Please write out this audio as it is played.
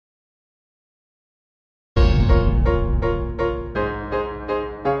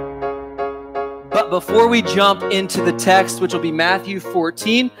before we jump into the text, which will be Matthew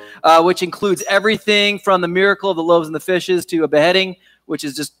 14, which includes everything from the miracle of the loaves and the fishes to a beheading, which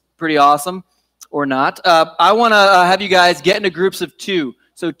is just pretty awesome, or not. I want to have you guys get into groups of two.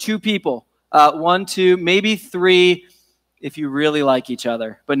 So 2 people, 1, 2, maybe 3 if you really like each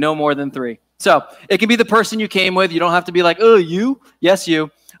other, but no more than 3. So it can be the person you came with. You don't have to be like, oh, you? Yes,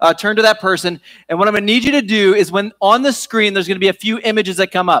 you. Turn to that person. And what I'm going to need you to do is when on the screen, there's going to be a few images that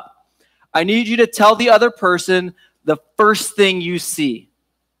come up. I need you to tell the other person the first thing you see.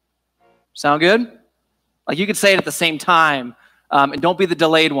 Sound good? Like you could say it at the same time, and don't be the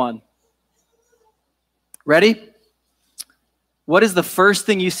delayed one. Ready? What is the first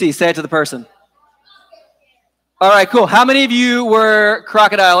thing you see? Say it to the person. All right, cool. How many of you were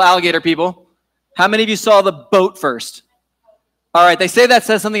crocodile alligator people? How many of you saw the boat first? All right, they say that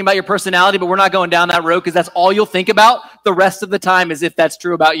says something about your personality, but we're not going down that road because that's all you'll think about the rest of the time as if that's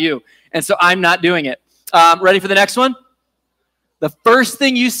true about you. And so I'm not doing it. Ready for the next one? The first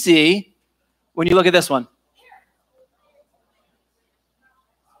thing you see when you look at this one.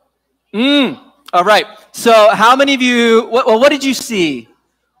 All right. So how many of you, what did you see?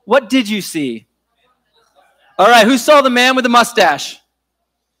 What did you see? All right. Who saw the man with the mustache?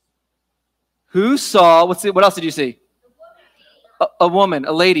 Who saw, what else did you see? A woman,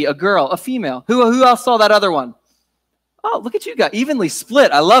 a lady, a girl, a female. Who else saw that other one? Oh, look at you guys. Evenly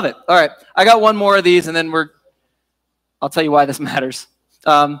split. I love it. All right. I got one more of these, and then I'll tell you why this matters.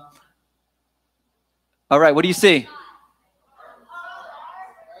 All right. What do you see?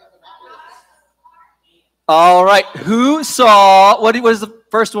 All right. Who saw, what was the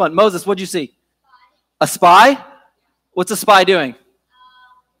first one? Moses, what did you see? A spy? What's a spy doing?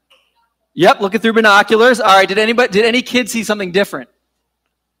 Yep, looking through binoculars. All right, did any kid see something different?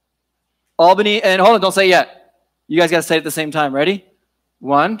 Albany, and hold on, don't say it yet. You guys got to say it at the same time. Ready?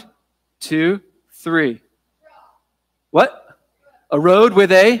 1, 2, 3. What? A road with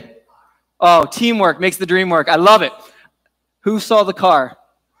teamwork makes the dream work. I love it. Who saw the car?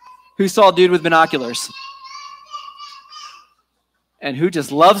 Who saw a dude with binoculars? And who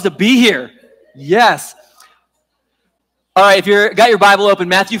just loves to be here? Yes. All right, if you've got your Bible open,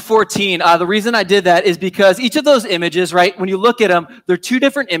 Matthew 14, the reason I did that is because each of those images, right, when you look at them, they're 2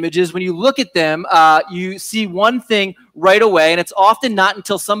 different images. When you look at them, you see one thing right away, and it's often not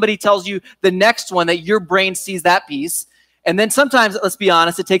until somebody tells you the next one that your brain sees that piece. And then sometimes, let's be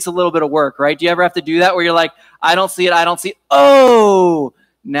honest, it takes a little bit of work, right? Do you ever have to do that where you're like, I don't see it. Oh,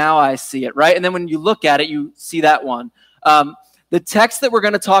 now I see it, right? And then when you look at it, you see that one. The text that we're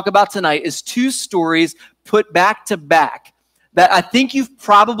going to talk about tonight is 2 stories put back to back that I think you've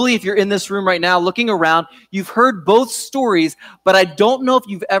probably, if you're in this room right now looking around, you've heard both stories, but I don't know if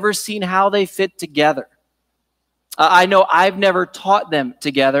you've ever seen how they fit together. I know I've never taught them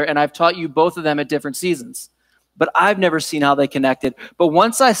together, and I've taught you both of them at different seasons, but I've never seen how they connected. But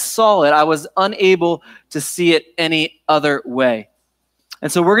once I saw it, I was unable to see it any other way.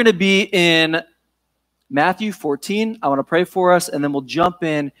 And so we're going to be in Matthew 14. I want to pray for us, and then we'll jump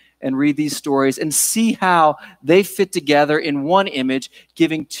in and read these stories and see how they fit together in one image,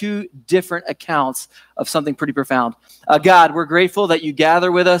 giving 2 different accounts of something pretty profound. God, we're grateful that you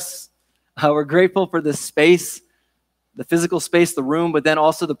gather with us. We're grateful for this space, the physical space, the room, but then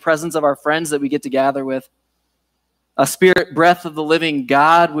also the presence of our friends that we get to gather with. Spirit, breath of the living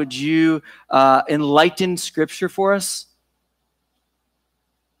God, would you enlighten Scripture for us?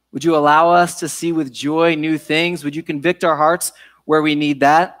 Would you allow us to see with joy new things? Would you convict our hearts where we need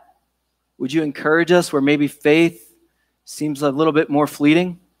that? Would you encourage us where maybe faith seems a little bit more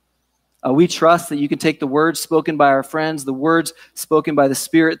fleeting? We trust that you can take the words spoken by our friends, the words spoken by the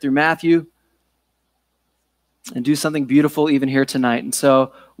Spirit through Matthew, and do something beautiful even here tonight. And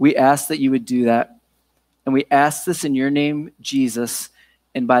so we ask that you would do that. And we ask this in your name, Jesus,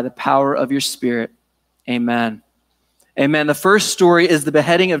 and by the power of your Spirit. Amen. Amen. The first story is the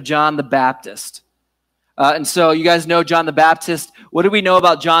beheading of John the Baptist. And so you guys know John the Baptist. What do we know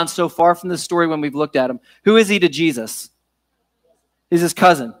about John so far from this story when we've looked at him? Who is he to Jesus? He's his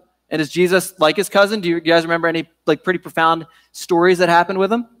cousin. And is Jesus like his cousin? Do you guys remember any pretty profound stories that happened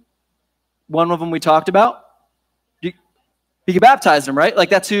with him? One of them we talked about. He baptized him, right?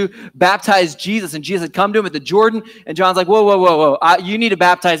 That's who baptized Jesus. And Jesus had come to him at the Jordan. And John's like, whoa. You need to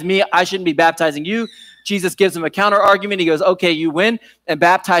baptize me. I shouldn't be baptizing you. Jesus gives him a counter argument. He goes, okay, you win, and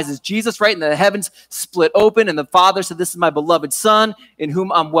baptizes Jesus, right? And the heavens split open, and the Father said, this is my beloved Son, in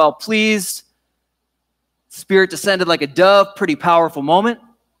whom I'm well pleased. Spirit descended like a dove, pretty powerful moment.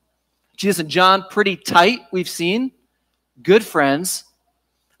 Jesus and John, pretty tight, we've seen. Good friends.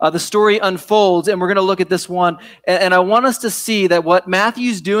 The story unfolds, and we're going to look at this one. And I want us to see that what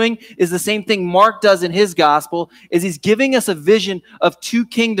Matthew's doing is the same thing Mark does in his gospel, is he's giving us a vision of two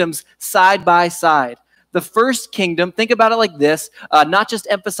kingdoms side by side. The first kingdom, think about it like this, not just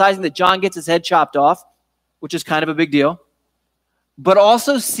emphasizing that John gets his head chopped off, which is kind of a big deal, but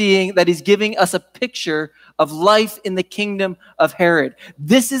also seeing that he's giving us a picture of life in the kingdom of Herod.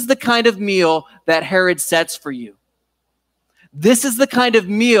 This is the kind of meal that Herod sets for you. This is the kind of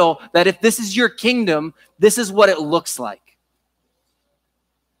meal that if this is your kingdom, this is what it looks like.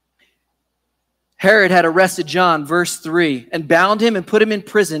 Herod had arrested John, verse 3, and bound him and put him in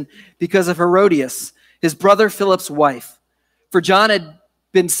prison because of Herodias, his brother Philip's wife. For John had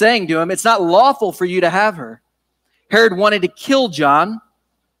been saying to him, "It's not lawful for you to have her." Herod wanted to kill John,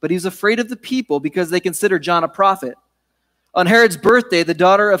 but he was afraid of the people because they considered John a prophet. On Herod's birthday, the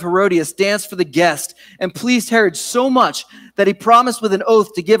daughter of Herodias danced for the guest and pleased Herod so much that he promised with an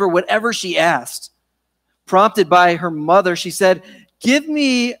oath to give her whatever she asked. Prompted by her mother, she said, "Give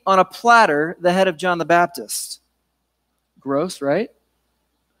me on a platter the head of John the Baptist." Gross, right?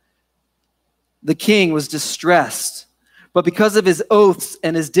 The king was distressed, but because of his oaths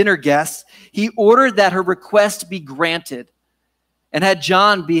and his dinner guests, he ordered that her request be granted and had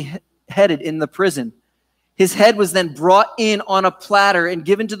John beheaded in the prison. His head was then brought in on a platter and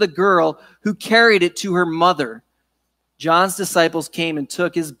given to the girl who carried it to her mother. John's disciples came and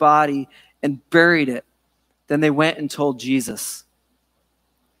took his body and buried it. Then they went and told Jesus.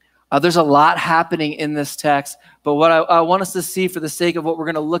 There's a lot happening in this text, but what I want us to see for the sake of what we're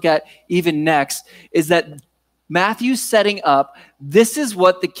going to look at even next is that Matthew's setting up, this is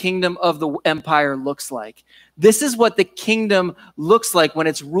what the kingdom of the empire looks like. This is what the kingdom looks like when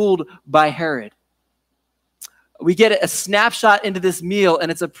it's ruled by Herod. We get a snapshot into this meal, and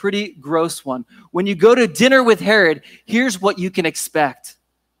it's a pretty gross one. When you go to dinner with Herod, here's what you can expect.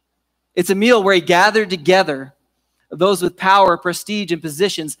 It's a meal where he gathered together those with power, prestige, and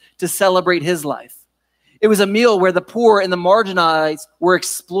positions to celebrate his life. It was a meal where the poor and the marginalized were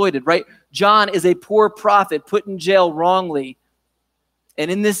exploited, right? John is a poor prophet put in jail wrongly. And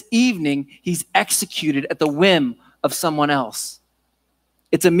in this evening, he's executed at the whim of someone else.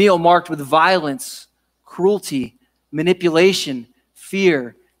 It's a meal marked with violence, cruelty, manipulation,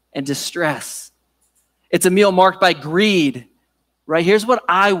 fear, and distress. It's a meal marked by greed, right? Here's what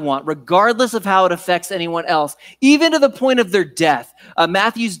I want, regardless of how it affects anyone else, even to the point of their death.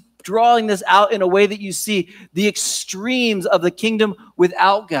 Matthew's drawing this out in a way that you see the extremes of the kingdom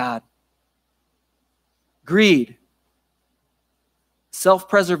without God. Greed,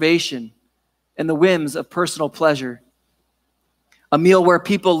 self-preservation, and the whims of personal pleasure. A meal where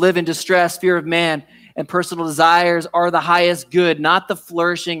people live in distress, fear of man, and personal desires are the highest good, not the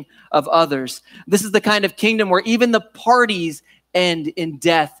flourishing of others. This is the kind of kingdom where even the parties end in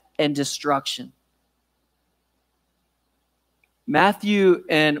death and destruction. Matthew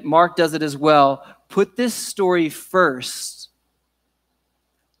and Mark does it as well. Put this story first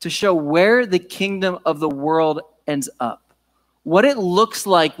to show where the kingdom of the world ends up, what it looks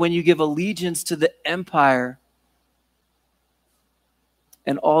like when you give allegiance to the empire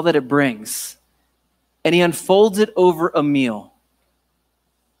and all that it brings. And he unfolds it over a meal,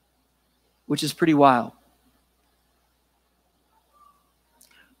 which is pretty wild.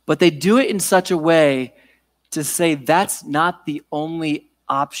 But they do it in such a way to say that's not the only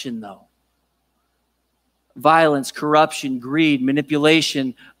option, though. Violence, corruption, greed,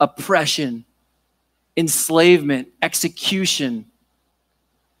 manipulation, oppression, enslavement, execution,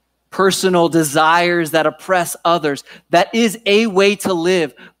 personal desires that oppress others. That is a way to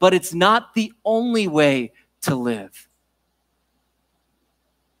live, but it's not the only way to live.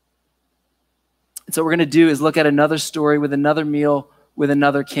 And so what we're going to do is look at another story with another meal with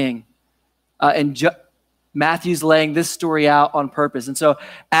another king. Matthew's laying this story out on purpose. And so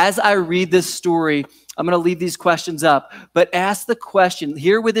as I read this story, I'm going to leave these questions up, but ask the question,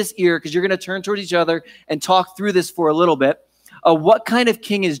 hear with this ear, because you're going to turn towards each other and talk through this for a little bit. What kind of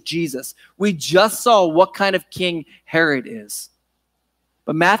king is Jesus? We just saw what kind of king Herod is.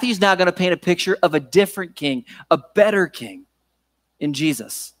 But Matthew's now going to paint a picture of a different king, a better king in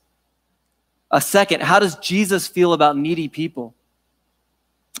Jesus. A second, how does Jesus feel about needy people?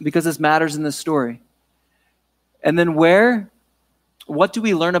 Because this matters in this story. And then what do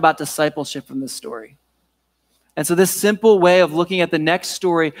we learn about discipleship from this story? And so this simple way of looking at the next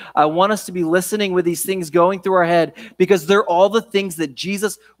story, I want us to be listening with these things going through our head, because they're all the things that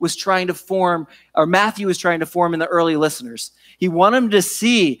Jesus was trying to form, or Matthew was trying to form in the early listeners. He wanted them to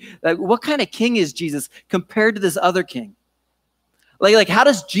see that what kind of king is Jesus compared to this other king? Like how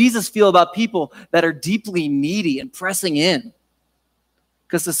does Jesus feel about people that are deeply needy and pressing in?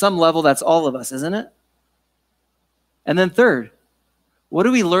 Because to some level, that's all of us, isn't it? And then third, what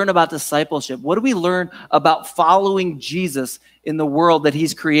do we learn about discipleship? What do we learn about following Jesus in the world that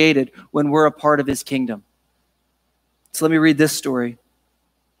he's created when we're a part of his kingdom? So let me read this story.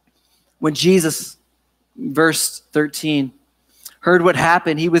 When Jesus, verse 13, heard what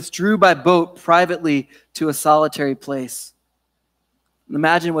happened, he withdrew by boat privately to a solitary place.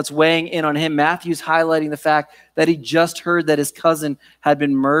 Imagine what's weighing in on him. Matthew's highlighting the fact that he just heard that his cousin had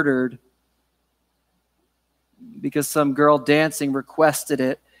been murdered because some girl dancing requested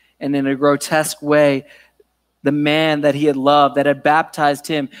it, and in a grotesque way, the man that he had loved, that had baptized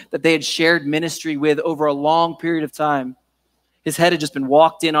him, that they had shared ministry with over a long period of time, his head had just been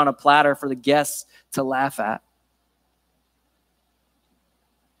walked in on a platter for the guests to laugh at.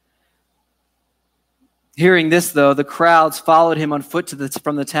 Hearing this, though, the crowds followed him on foot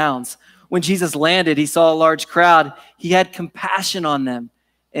from the towns. When Jesus landed, he saw a large crowd. He had compassion on them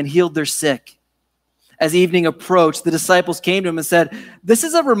and healed their sick. As evening approached, the disciples came to him and said, "This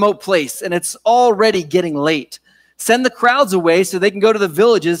is a remote place, and it's already getting late. Send the crowds away so they can go to the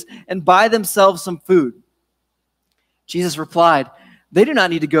villages and buy themselves some food." Jesus replied, "They do not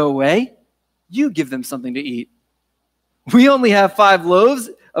need to go away. You give them something to eat." "We only have 5 loaves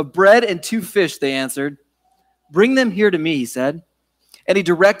of bread and 2 fish," they answered. "Bring them here to me," he said. And he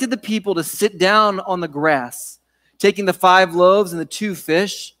directed the people to sit down on the grass. Taking the 5 loaves and the 2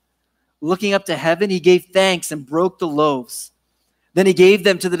 fish, looking up to heaven, he gave thanks and broke the loaves. Then he gave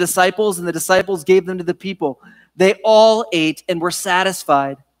them to the disciples, and the disciples gave them to the people. They all ate and were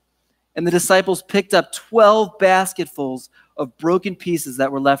satisfied. And the disciples picked up 12 basketfuls of broken pieces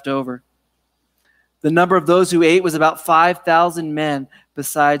that were left over. The number of those who ate was about 5,000 men,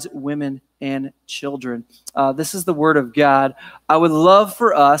 besides women and children. This is the word of God. I would love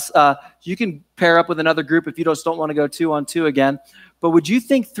for us, you can pair up with another group if you just don't want to go 2-on-2 again, but would you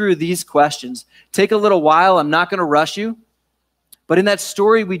think through these questions? Take a little while. I'm not going to rush you. But in that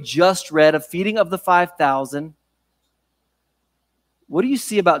story we just read of feeding of the 5,000, what do you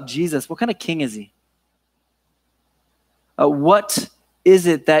see about Jesus? What kind of king is he? What is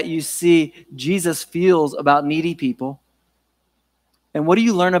it that you see Jesus feels about needy people? And what do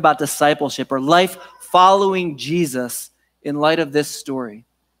you learn about discipleship or life following Jesus in light of this story?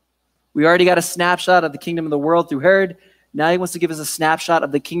 We already got a snapshot of the kingdom of the world through Herod. Now he wants to give us a snapshot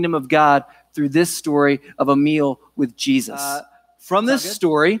of the kingdom of God through this story of a meal with Jesus. From this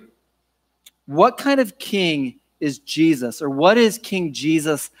story, what kind of king is Jesus, or what is King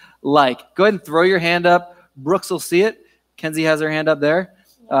Jesus like? Go ahead and throw your hand up. Brooks will see it. Kenzie has her hand up there.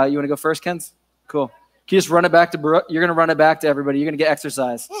 You want to go first, Kenz? Cool. Can you just run it back to Brooke? You're going to run it back to everybody. You're going to get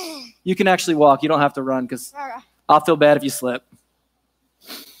exercise. You can actually walk. You don't have to run because I'll feel bad if you slip.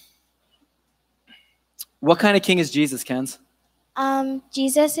 What kind of king is Jesus, Kenz?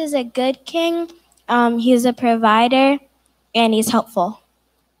 Jesus is a good king. He's a provider, and he's helpful.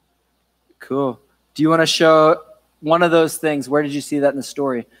 Cool. Do you want to show one of those things? Where did you see that in the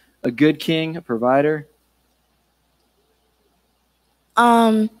story? A good king, a provider?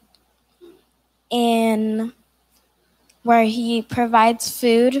 In where he provides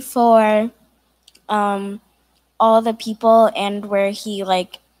food for all the people, and where he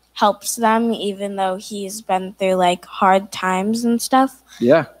helps them even though he's been through hard times and stuff.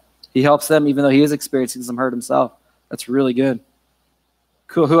 Yeah, he helps them even though he is experiencing some hurt himself. That's really good.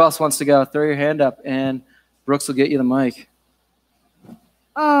 Cool. Who else wants to go? Throw your hand up and Brooks will get you the mic.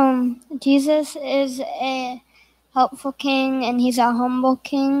 Jesus is a helpful king, and he's a humble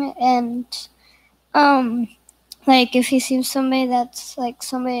king, and if he sees somebody that's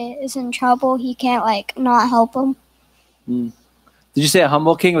somebody is in trouble, he can't not help them. Did you say a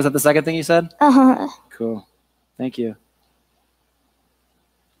humble king? Was that the second thing you said? Cool. Thank you.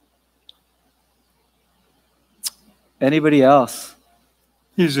 Anybody else?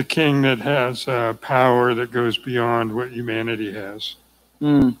 He's a king that has power that goes beyond what humanity has.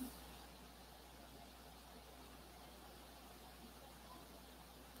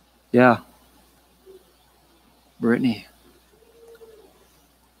 Yeah. Brittany.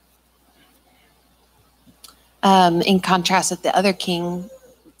 In contrast with the other king,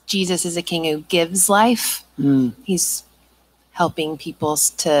 Jesus is a king who gives life. He's helping people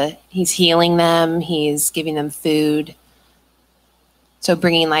he's healing them. He's giving them food. So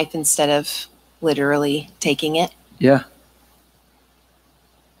bringing life instead of literally taking it. Yeah.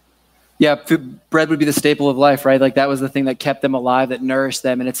 Yeah, bread would be the staple of life, right? That was the thing that kept them alive, that nourished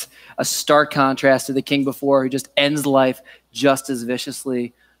them. And it's a stark contrast to the king before who just ends life just as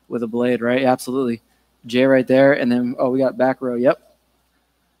viciously with a blade, right? Absolutely. Jay right there. And then, we got back row. Yep.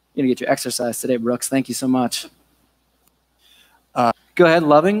 You're going to get your exercise today, Brooks. Thank you so much. Go Go ahead,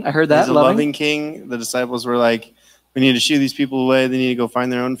 loving. I heard that. He's a loving king. The disciples were like, we need to shoo these people away. They need to go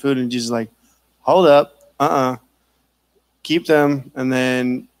find their own food. And Jesus is like, hold up. Keep them. And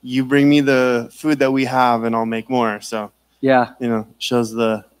then you bring me the food that we have and I'll make more. So, yeah, shows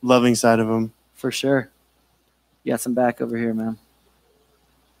the loving side of him. For sure. You got some back over here, man.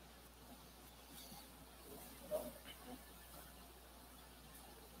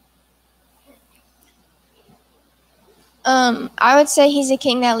 I would say he's a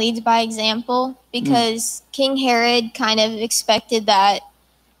king that leads by example, because King Herod kind of expected that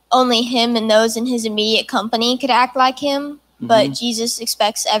only him and those in his immediate company could act like him, but Jesus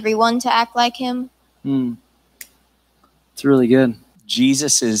expects everyone to act like him. It's really good.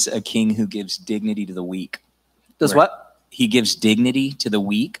 Jesus is a king who gives dignity to the weak. Does what? He gives dignity to the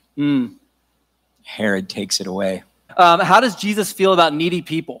weak. Herod takes it away. How does Jesus feel about needy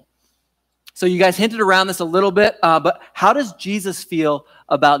people? So you guys hinted around this a little bit, but how does Jesus feel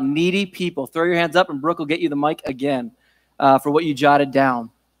about needy people? Throw your hands up and Brooke will get you the mic again for what you jotted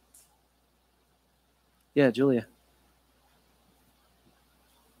down. Yeah, Julia.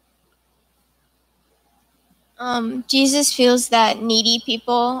 Jesus feels that needy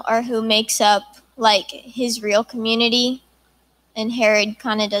people are who makes up like his real community, and Herod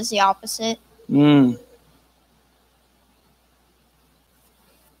kind of does the opposite.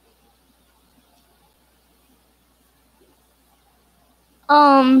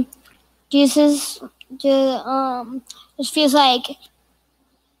 Jesus just feels like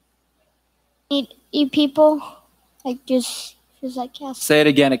needy people, like just feels like he has to, Say it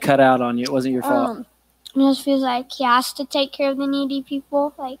again. It cut out on you. It wasn't your fault. it just feels like he has to take care of the needy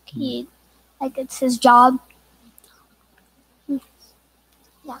people, like it's his job. Yeah.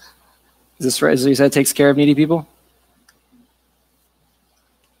 Is this right? So you said takes care of needy people?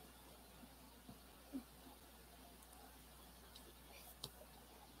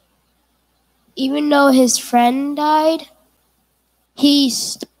 Even though his friend died, he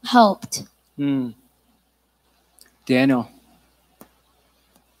helped. Daniel.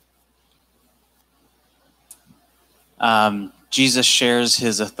 Jesus shares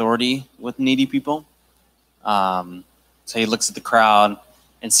his authority with needy people. So he looks at the crowd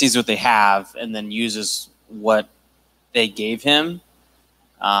and sees what they have and then uses what they gave him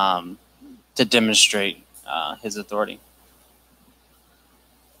to demonstrate his authority.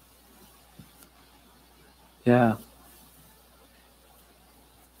 Yeah.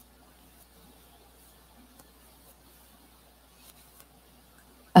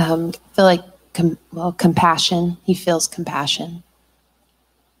 I feel like compassion. He feels compassion.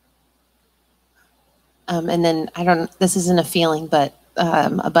 And then this isn't a feeling, but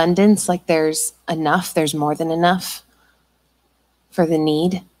abundance, like there's enough, there's more than enough for the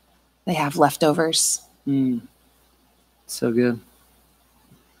need. They have leftovers. So good.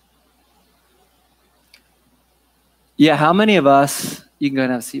 Yeah, how many of us, you can go ahead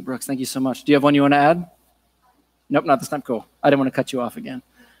and have a seat, Brooks. Thank you so much. Do you have one you want to add? Nope, not this time. Cool. I didn't want to cut you off again.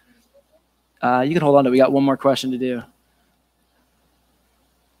 You can hold on to it. We got one more question to do.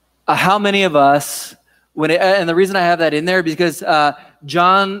 How many of us, and the reason I have that in there, because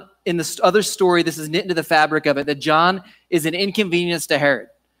John, in the other story, this is knit into the fabric of it, that John is an inconvenience to Herod.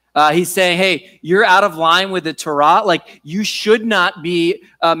 He's saying, hey, you're out of line with the Torah. Like, you should not be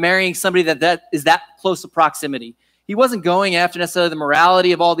marrying somebody that is that close to proximity. He wasn't going after necessarily the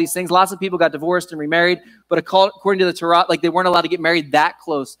morality of all these things. Lots of people got divorced and remarried, but according to the Torah, like, they weren't allowed to get married that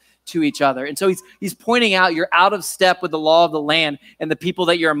close to each other. And so he's pointing out you're out of step with the law of the land and the people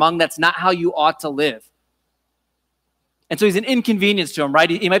that you're among. That's not how you ought to live. And so he's an inconvenience to him, right?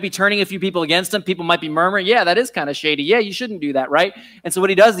 He might be turning a few people against him. People might be murmuring, yeah, that is kind of shady. Yeah, you shouldn't do that, right? And so what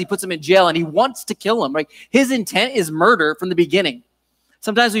he does is he puts him in jail and he wants to kill him. Right? His intent is murder from the beginning.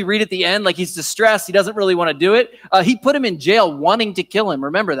 Sometimes we read at the end like he's distressed. He doesn't really want to do it. He put him in jail wanting to kill him.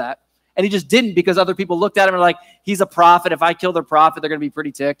 Remember that. And he just didn't, because other people looked at him and were like, he's a prophet. If I kill their prophet, they're going to be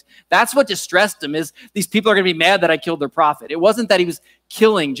pretty ticked. That's what distressed him, is these people are going to be mad that I killed their prophet. It wasn't that he was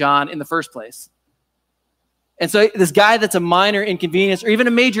killing John in the first place. And so this guy that's a minor inconvenience or even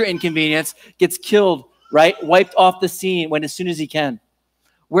a major inconvenience gets killed, right? Wiped off the scene as soon as he can.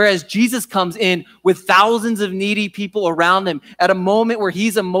 Whereas Jesus comes in with thousands of needy people around him at a moment where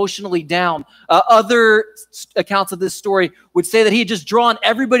he's emotionally down. Other accounts of this story would say that he had just drawn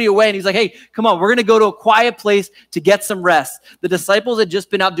everybody away. And he's like, hey, come on, we're going to go to a quiet place to get some rest. The disciples had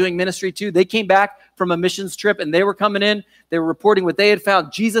just been out doing ministry too. They came back from a missions trip and they were coming in. They were reporting what they had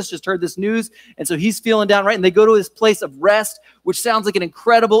found. Jesus just heard this news. And so he's feeling down, right? And they go to his place of rest, which sounds like an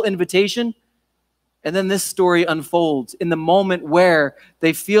incredible invitation. And then this story unfolds in the moment where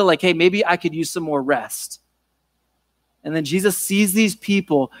they feel like, hey, maybe I could use some more rest. And then Jesus sees these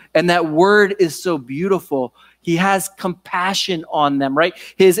people, and that word is so beautiful. He has compassion on them, right?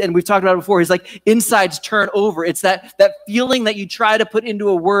 And we've talked about it before, his like insides turn over. It's that feeling that you try to put into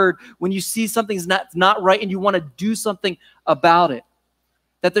a word when you see something's not right and you want to do something about it.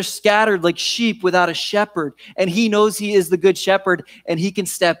 That they're scattered like sheep without a shepherd, and he knows he is the good shepherd, and he can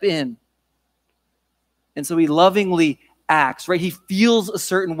step in. And so he lovingly acts, right? He feels a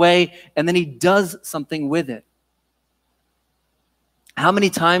certain way, and then he does something with it. How many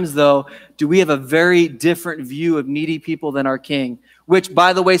times, though, do we have a very different view of needy people than our King? Which,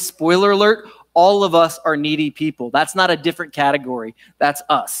 by the way, spoiler alert, all of us are needy people. That's not a different category. That's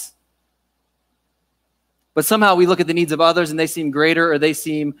us. But somehow we look at the needs of others and they seem greater, or they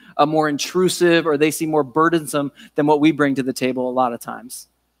seem more intrusive, or they seem more burdensome than what we bring to the table a lot of times.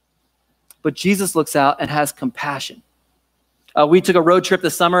 But Jesus looks out and has compassion. We took a road trip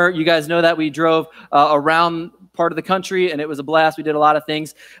this summer. You guys know that. We drove around part of the country, and it was a blast. We did a lot of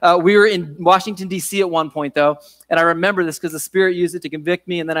things. We were in Washington, D.C. at one point, though, and I remember this because the Spirit used it to convict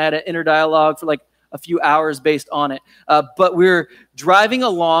me, and then I had an inner dialogue for like a few hours based on it. But we were driving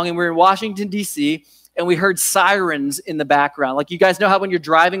along, and we were in Washington, D.C., and we heard sirens in the background. Like, you guys know how when you're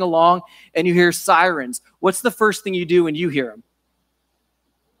driving along and you hear sirens, what's the first thing you do when you hear them?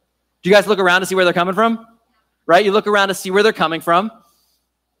 Do you guys look around to see where they're coming from? Right? You look around to see where they're coming from.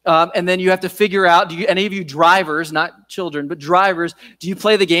 And then you have to figure out, any of you drivers, not children, but drivers, do you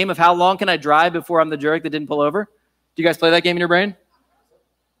play the game of how long can I drive before I'm the jerk that didn't pull over? Do you guys play that game in your brain?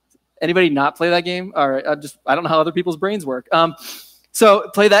 Anybody not play that game? All right, I don't know how other people's brains work. So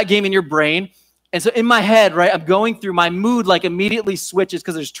play that game in your brain. And so in my head, right, I'm going through, my mood like immediately switches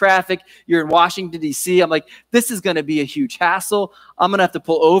because there's traffic. You're in Washington, D.C. I'm like, this is going to be a huge hassle. I'm going to have to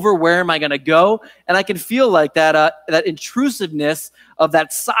pull over. Where am I going to go? And I can feel like that intrusiveness of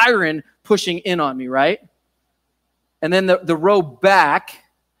that siren pushing in on me, right? And then the row back,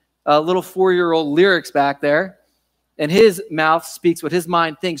 a little 4-year-old Lyric's back there, and his mouth speaks what his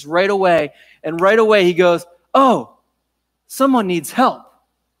mind thinks right away. And right away he goes, oh, someone needs help.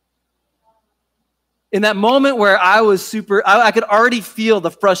 In that moment where I was I could already feel the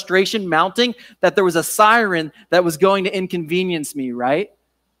frustration mounting that there was a siren that was going to inconvenience me, right?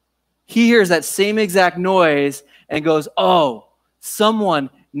 He hears that same exact noise and goes, oh, someone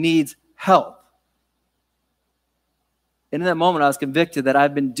needs help. And in that moment, I was convicted that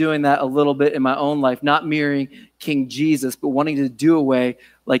I've been doing that a little bit in my own life, not mirroring King Jesus, but wanting to do away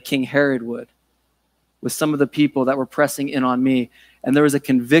like King Herod would with some of the people that were pressing in on me. And there was a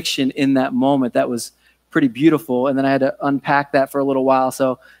conviction in that moment that was pretty beautiful. And then I had to unpack that for a little while.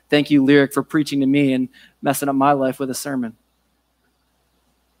 So thank you, Lyric, for preaching to me and messing up my life with a sermon.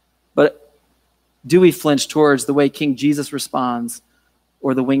 But do we flinch towards the way King Jesus responds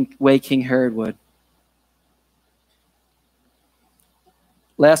or the way King Herod would?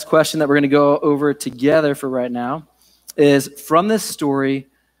 Last question that we're going to go over together for right now is, from this story,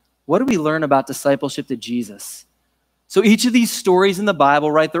 what do we learn about discipleship to Jesus? So each of these stories in the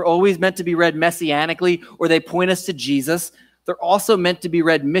Bible, right, they're always meant to be read messianically, or they point us to Jesus. They're also meant to be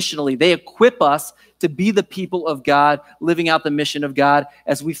read missionally. They equip us to be the people of God, living out the mission of God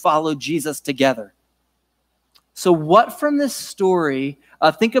as we follow Jesus together. So what from this story,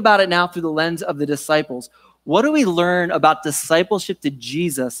 think about it now through the lens of the disciples. What do we learn about discipleship to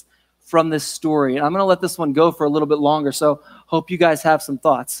Jesus from this story? And I'm going to let this one go for a little bit longer, so hope you guys have some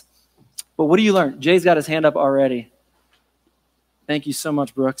thoughts. But what do you learn? Jay's got his hand up already. Thank you so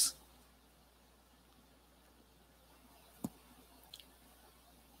much, Brooks.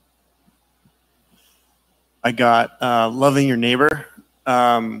 I got loving your neighbor.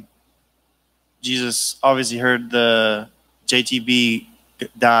 Jesus obviously heard the JTB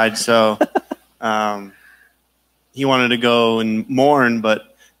died, so he wanted to go and mourn,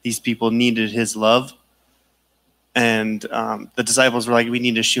 but these people needed his love. And the disciples were like, we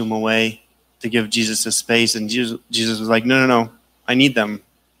need to shoo him away to give Jesus a space. And Jesus was like, no. I need them.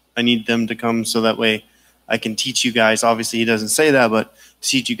 I need them to come so that way I can teach you guys. Obviously, he doesn't say that, but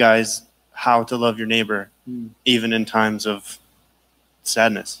teach you guys how to love your neighbor, even in times of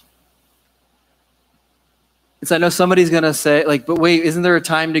sadness. So I know somebody's going to say, like, but wait, isn't there a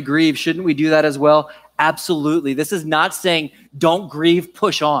time to grieve? Shouldn't we do that as well? Absolutely. This is not saying don't grieve,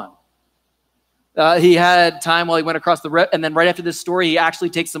 push on. He had time while he went across and then right after this story, he actually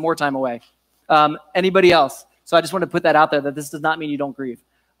takes some more time away. Anybody else? So I just want to put that out there, that this does not mean you don't grieve.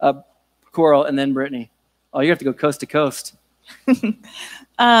 Coral, and then Brittany. Oh, you have to go coast to coast.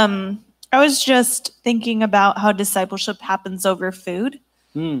 I was just thinking about how discipleship happens over food.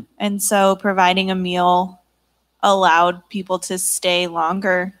 And so providing a meal allowed people to stay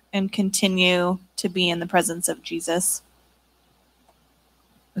longer and continue to be in the presence of Jesus.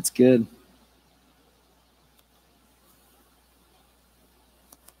 That's good.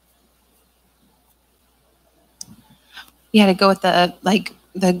 Yeah, to go with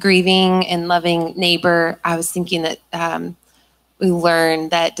the grieving and loving neighbor, I was thinking that we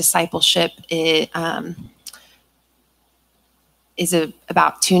learned that discipleship is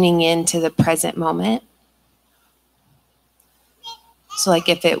about tuning into the present moment. So like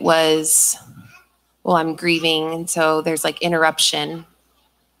if it was, well, I'm grieving, and so there's like interruption.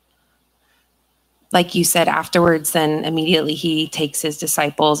 Like you said, afterwards, then immediately he takes his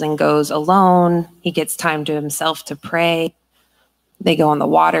disciples and goes alone. He gets time to himself to pray. They go on the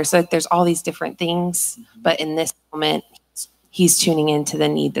water. So there's all these different things. But in this moment, he's tuning into the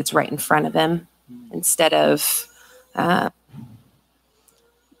need that's right in front of him instead of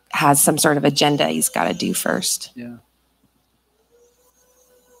has some sort of agenda he's got to do first. Yeah.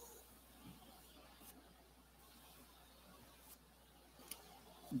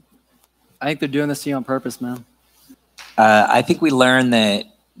 I think they're doing this to you on purpose, man. I think we learn that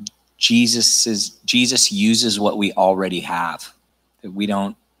Jesus uses what we already have.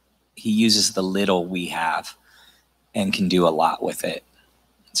 That he uses the little we have and can do a lot with it.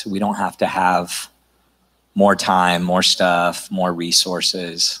 So we don't have to have more time, more stuff, more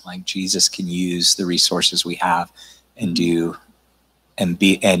resources. Like Jesus can use the resources we have and use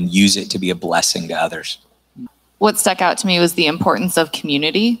it to be a blessing to others. What stuck out to me was the importance of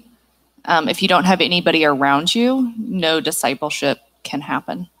community. If you don't have anybody around you, no discipleship can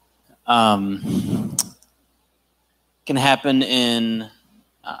happen. Can happen in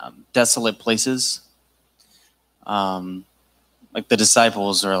desolate places. Like the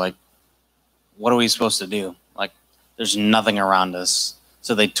disciples are like, what are we supposed to do? Like, there's nothing around us.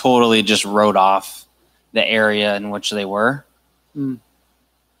 So they totally just wrote off the area in which they were. And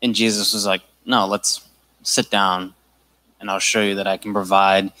Jesus was like, no, let's sit down and I'll show you that I can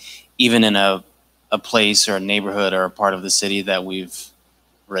provide even in a place or a neighborhood or a part of the city that we've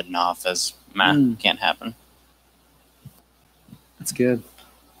written off as, can't happen. That's good.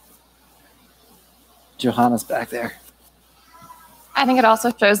 Johanna's back there. I think it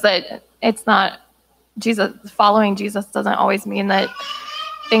also shows that it's not Jesus. Following Jesus doesn't always mean that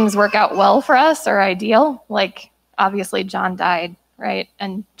things work out well for us or ideal. Like, obviously John died, right?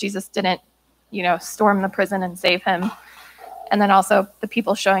 And Jesus didn't, storm the prison and save him. And then also the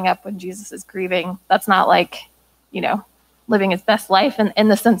people showing up when Jesus is grieving. That's not like, living his best life in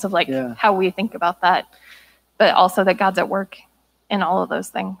the sense of how we think about that, but also that God's at work in all of those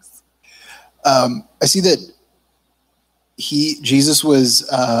things. I see that Jesus was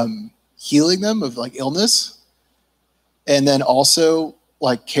healing them of illness, and then also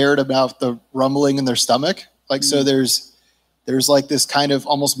cared about the rumbling in their stomach. So there's this kind of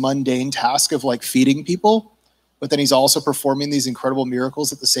almost mundane task of feeding people, but then he's also performing these incredible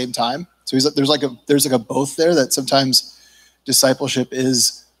miracles at the same time. So there's a both there, that sometimes discipleship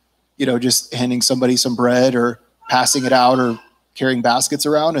is, just handing somebody some bread or passing it out or carrying baskets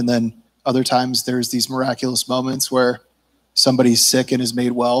around. And then other times there's these miraculous moments where somebody's sick and is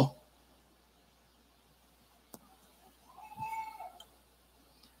made well.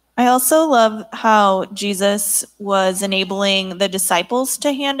 I also love how Jesus was enabling the disciples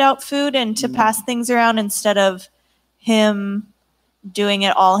to hand out food and to pass things around instead of him doing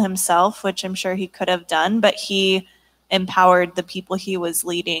it all himself, which I'm sure he could have done, but he empowered the people he was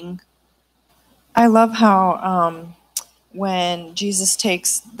leading. I love how when Jesus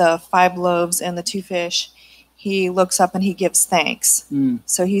takes the 5 loaves and the 2 fish, he looks up and he gives thanks.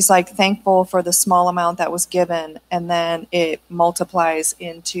 So he's thankful for the small amount that was given, and then it multiplies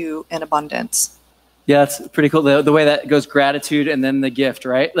into an abundance. Yeah, it's pretty cool. The way that goes, gratitude and then the gift,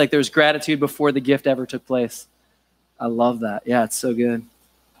 right? There's gratitude before the gift ever took place. I love that. Yeah, it's so good.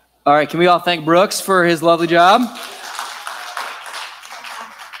 All right, can we all thank Brooks for his lovely job?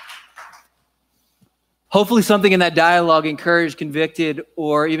 Hopefully something in that dialogue encouraged, convicted,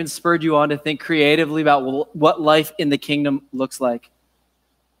 or even spurred you on to think creatively about what life in the kingdom looks like.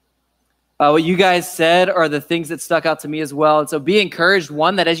 What you guys said are the things that stuck out to me as well. And so be encouraged,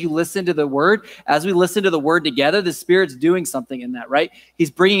 one, that as you listen to the word, as we listen to the word together, the Spirit's doing something in that, right? He's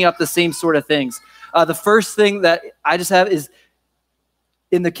bringing up the same sort of things. The first thing that I just have is,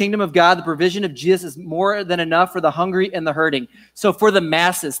 in the kingdom of God, the provision of Jesus is more than enough for the hungry and the hurting. So for the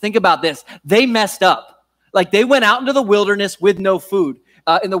masses, think about this. They messed up. They went out into the wilderness with no food.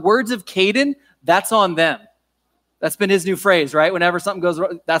 In the words of Caden, that's on them. That's been his new phrase, right? Whenever something goes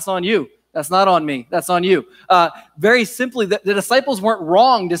wrong, that's on you. That's not on me. That's on you. Very simply, the disciples weren't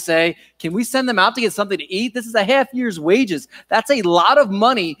wrong to say, can we send them out to get something to eat? This is a half year's wages. That's a lot of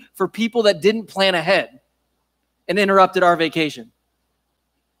money for people that didn't plan ahead and interrupted our vacation.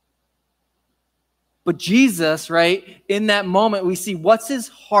 But Jesus, right, in that moment, we see what's his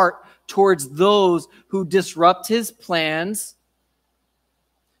heart towards those who disrupt his plans,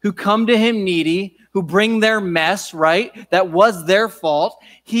 who come to him needy, who bring their mess, right? That was their fault.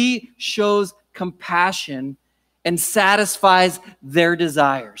 He shows compassion and satisfies their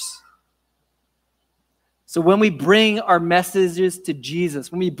desires. So when we bring our messages to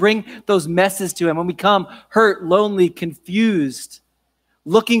Jesus, when we bring those messages to him, when we come hurt, lonely, confused,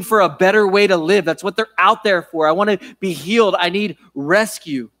 looking for a better way to live, that's what they're out there for. I want to be healed. I need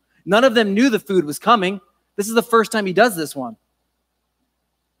rescue. None of them knew the food was coming. This is the first time he does this one.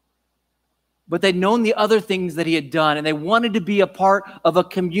 But they'd known the other things that he had done, and they wanted to be a part of a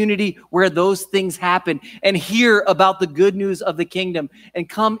community where those things happen and hear about the good news of the kingdom and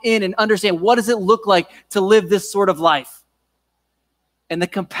come in and understand, what does it look like to live this sort of life? And the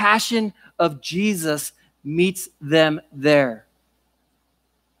compassion of Jesus meets them there.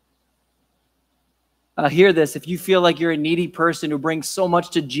 Hear this. If you feel like you're a needy person who brings so much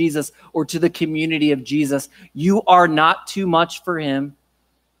to Jesus or to the community of Jesus, you are not too much for him.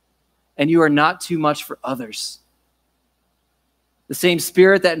 And you are not too much for others. The same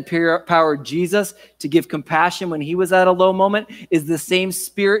spirit that empowered Jesus to give compassion when he was at a low moment is the same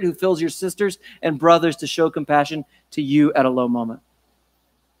spirit who fills your sisters and brothers to show compassion to you at a low moment.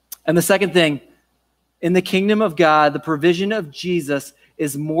 And the second thing, in the kingdom of God, the provision of Jesus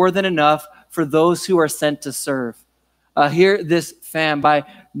is more than enough for those who are sent to serve. Hear this, fam, by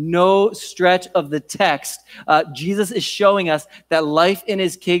no stretch of the text, Jesus is showing us that life in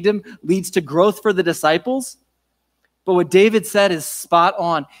his kingdom leads to growth for the disciples. But what David said is spot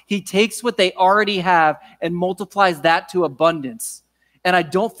on. He takes what they already have and multiplies that to abundance. And I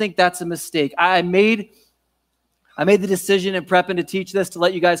don't think that's a mistake. I made the decision in prepping to teach this to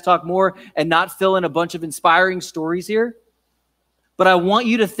let you guys talk more and not fill in a bunch of inspiring stories here. But I want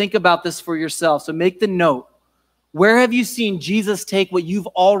you to think about this for yourself. So make the note. Where have you seen Jesus take what you've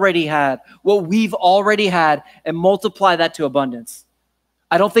already had, what we've already had, and multiply that to abundance?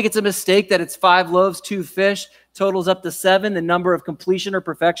 I don't think it's a mistake that it's 5 loaves, 2 fish, totals up to 7, the number of completion or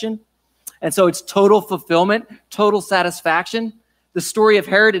perfection. And so it's total fulfillment, total satisfaction. The story of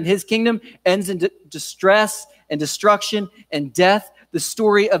Herod and his kingdom ends in distress and destruction and death. The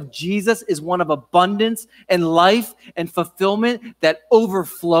story of Jesus is one of abundance and life and fulfillment that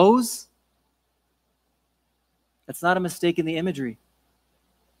overflows. That's not a mistake in the imagery.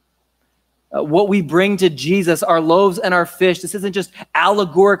 What we bring to Jesus, our loaves and our fish, this isn't just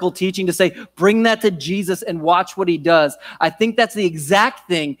allegorical teaching to say, bring that to Jesus and watch what he does. I think that's the exact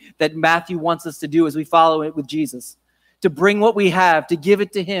thing that Matthew wants us to do as we follow it with Jesus. To bring what we have, to give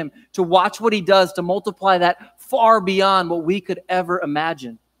it to him, to watch what he does, to multiply that far beyond what we could ever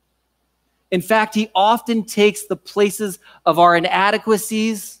imagine. In fact, he often takes the places of our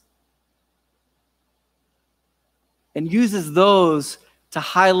inadequacies and uses those to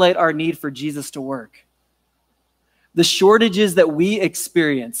highlight our need for Jesus to work. The shortages that we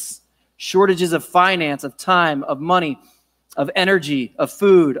experience, shortages of finance, of time, of money, of energy, of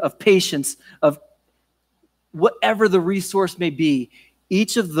food, of patience, of whatever the resource may be,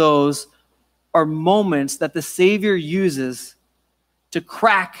 each of those are moments that the Savior uses to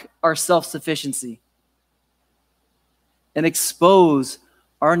crack our self-sufficiency and expose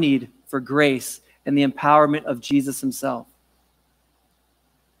our need for grace and the empowerment of Jesus himself.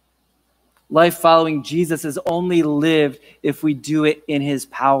 Life following Jesus is only lived if we do it in his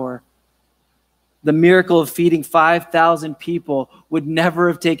power. The miracle of feeding 5,000 people would never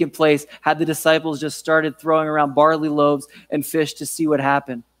have taken place had the disciples just started throwing around barley loaves and fish to see what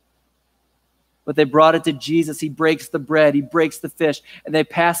happened. But they brought it to Jesus. He breaks the bread, he breaks the fish, and they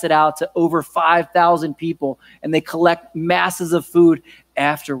pass it out to over 5,000 people, and they collect masses of food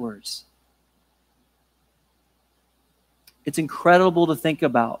afterwards. It's incredible to think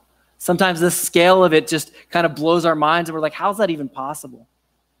about. Sometimes the scale of it just kind of blows our minds, and we're like, how's that even possible?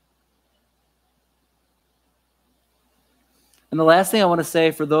 And the last thing I want to say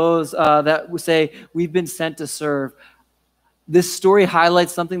for those that would say we've been sent to serve, this story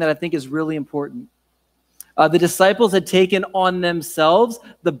highlights something that I think is really important. The disciples had taken on themselves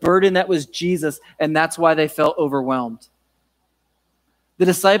the burden that was Jesus, and that's why they felt overwhelmed. The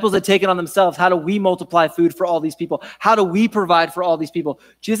disciples had taken on themselves, how do we multiply food for all these people? How do we provide for all these people?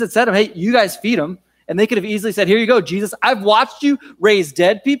 Jesus said to them, hey, you guys feed them. And they could have easily said, here you go, Jesus, I've watched you raise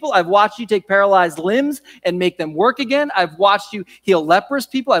dead people. I've watched you take paralyzed limbs and make them work again. I've watched you heal leprous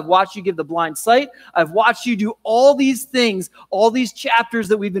people. I've watched you give the blind sight. I've watched you do all these things, all these chapters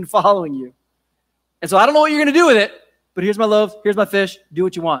that we've been following you. And so I don't know what you're going to do with it, but here's my loaves, here's my fish, do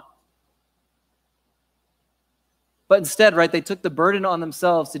what you want. But instead, right, they took the burden on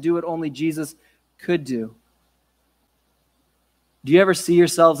themselves to do what only Jesus could do. Do you ever see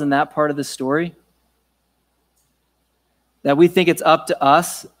yourselves in that part of the story? That we think it's up to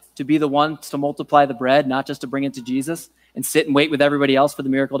us to be the ones to multiply the bread, not just to bring it to Jesus and sit and wait with everybody else for the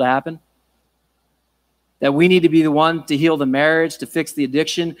miracle to happen? That we need to be the one to heal the marriage, to fix the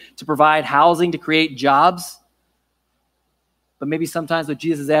addiction, to provide housing, to create jobs. But maybe sometimes what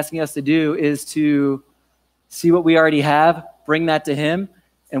Jesus is asking us to do is to see what we already have, bring that to him,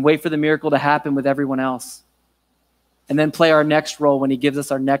 and wait for the miracle to happen with everyone else. And then play our next role when he gives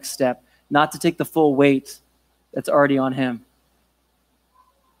us our next step, not to take the full weight that's already on him.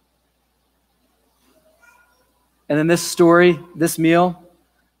 And then this story, this meal,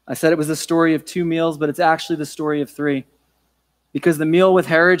 I said it was the story of 2 meals, but it's actually the story of 3. Because the meal with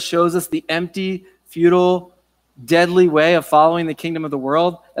Herod shows us the empty, futile, deadly way of following the kingdom of the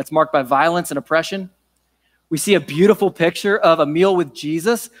world that's marked by violence and oppression. We see a beautiful picture of a meal with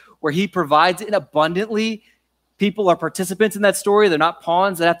Jesus where he provides it abundantly. People are participants in that story. They're not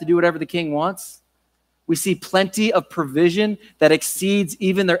pawns that have to do whatever the king wants. We see plenty of provision that exceeds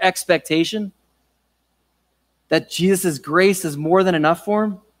even their expectation. That Jesus' grace is more than enough for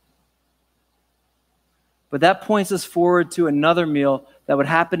him. But that points us forward to another meal that would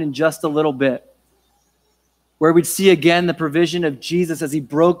happen in just a little bit, where we'd see again the provision of Jesus as he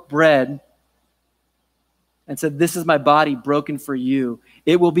broke bread and said, "This is my body broken for you.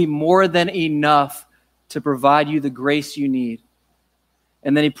 It will be more than enough to provide you the grace you need."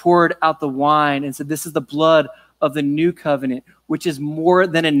 And then he poured out the wine and said, "This is the blood of the new covenant, which is more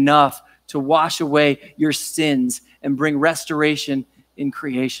than enough to wash away your sins and bring restoration in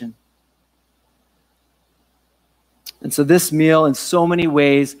creation." And so this meal in so many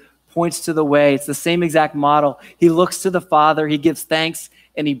ways points to the way. It's the same exact model. He looks to the Father, he gives thanks,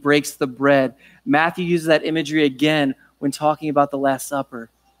 and he breaks the bread. Matthew uses that imagery again when talking about the Last Supper.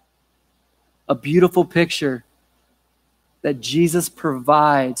 A beautiful picture that Jesus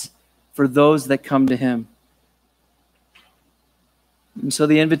provides for those that come to him. And so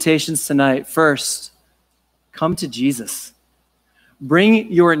the invitations tonight, first, come to Jesus.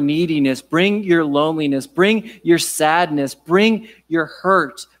 Bring your neediness, bring your loneliness, bring your sadness, bring your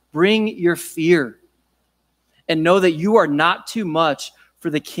hurt, bring your fear. And know that you are not too much for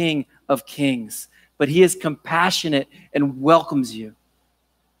the King of Kings, but he is compassionate and welcomes you.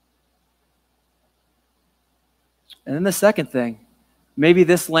 And then the second thing, maybe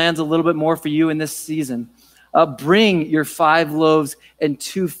this lands a little bit more for you in this season. Bring your 5 loaves and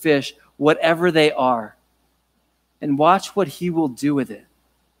 2 fish, whatever they are, and watch what he will do with it.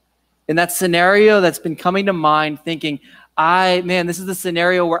 In that scenario that's been coming to mind, thinking, this is the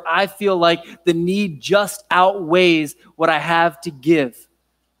scenario where I feel like the need just outweighs what I have to give.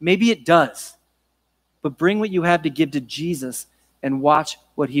 Maybe it does, but bring what you have to give to Jesus and watch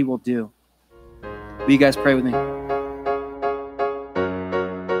what he will do. Will you guys pray with me?